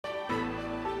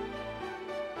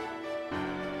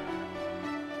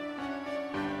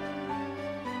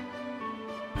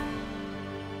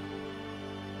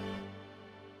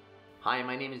Hi,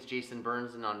 my name is Jason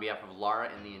Berns, and on behalf of Laura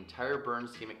and the entire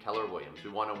Berns team at Keller Williams,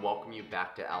 we want to welcome you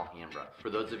back to Alhambra.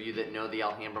 For those of you that know the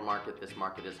Alhambra market, this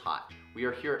market is hot. We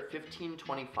are here at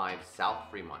 1525 South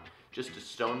Fremont, just a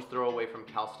stone's throw away from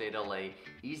Cal State LA,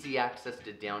 easy access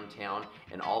to downtown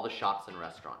and all the shops and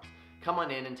restaurants. Come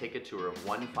on in and take a tour of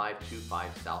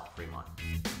 1525 South Fremont.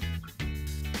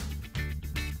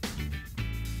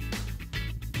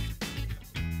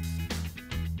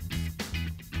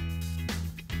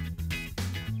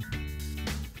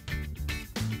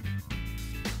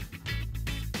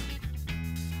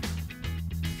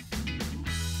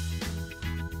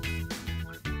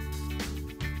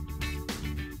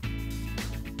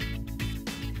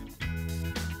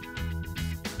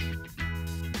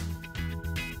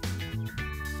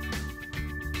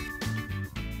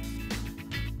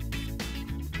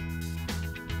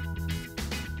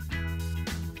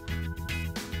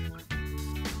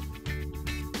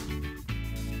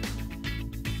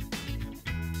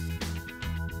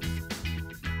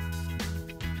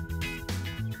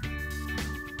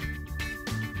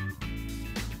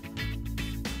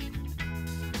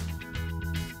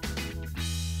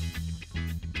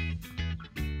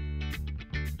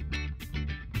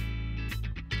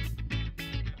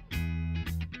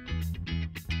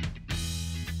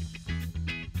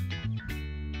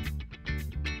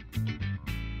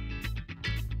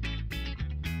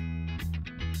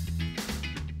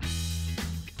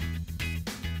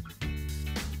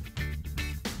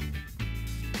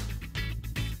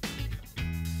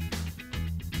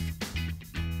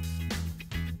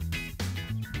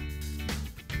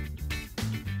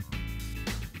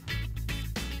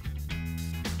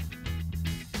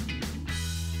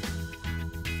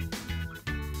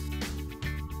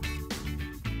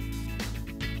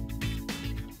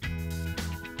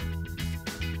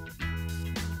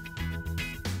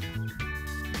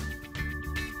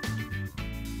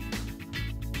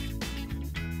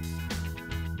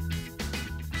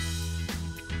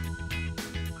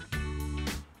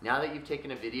 Now that you've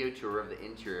taken a video tour of the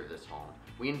interior of this home,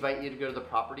 we invite you to go to the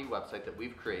property website that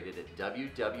we've created at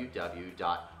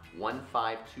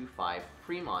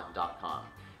www.1525fremont.com.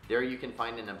 There you can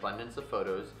find an abundance of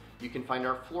photos, you can find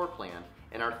our floor plan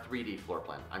and our 3D floor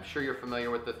plan. I'm sure you're familiar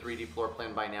with the 3D floor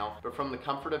plan by now, but from the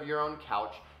comfort of your own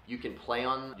couch, you can play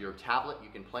on your tablet,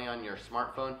 you can play on your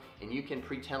smartphone, and you can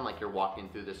pretend like you're walking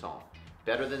through this home.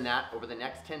 Better than that, over the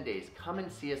next 10 days, come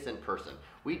and see us in person.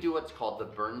 We do what's called the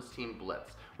Berns Team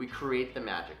Blitz. We create the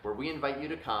magic, where we invite you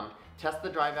to come, test the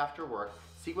drive after work,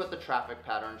 see what the traffic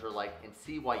patterns are like, and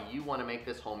see why you want to make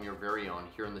this home your very own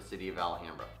here in the city of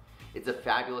Alhambra. It's a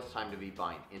fabulous time to be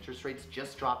buying. Interest rates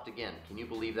just dropped again. Can you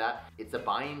believe that? It's a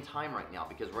buying time right now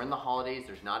because we're in the holidays,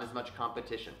 there's not as much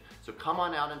competition. So come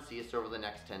on out and see us over the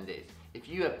next 10 days. If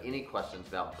you have any questions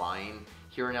about buying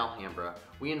here in Alhambra,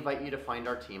 we invite you to find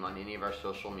our team on any of our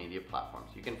social media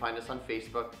platforms. You can find us on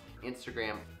Facebook,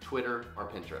 Instagram, Twitter, or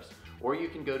Pinterest. Or you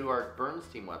can go to our Berns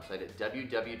team website at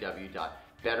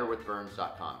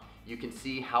www.betterwithberns.com. You can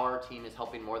see how our team is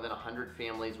helping more than 100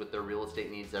 families with their real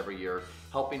estate needs every year,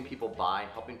 helping people buy,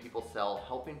 helping people sell,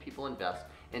 helping people invest,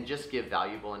 and just give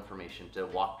valuable information to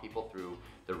walk people through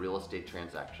the real estate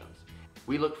transactions.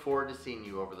 We look forward to seeing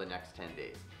you over the next 10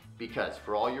 days because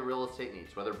for all your real estate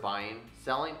needs, whether buying,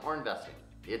 selling, or investing,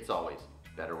 it's always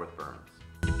better with Berns.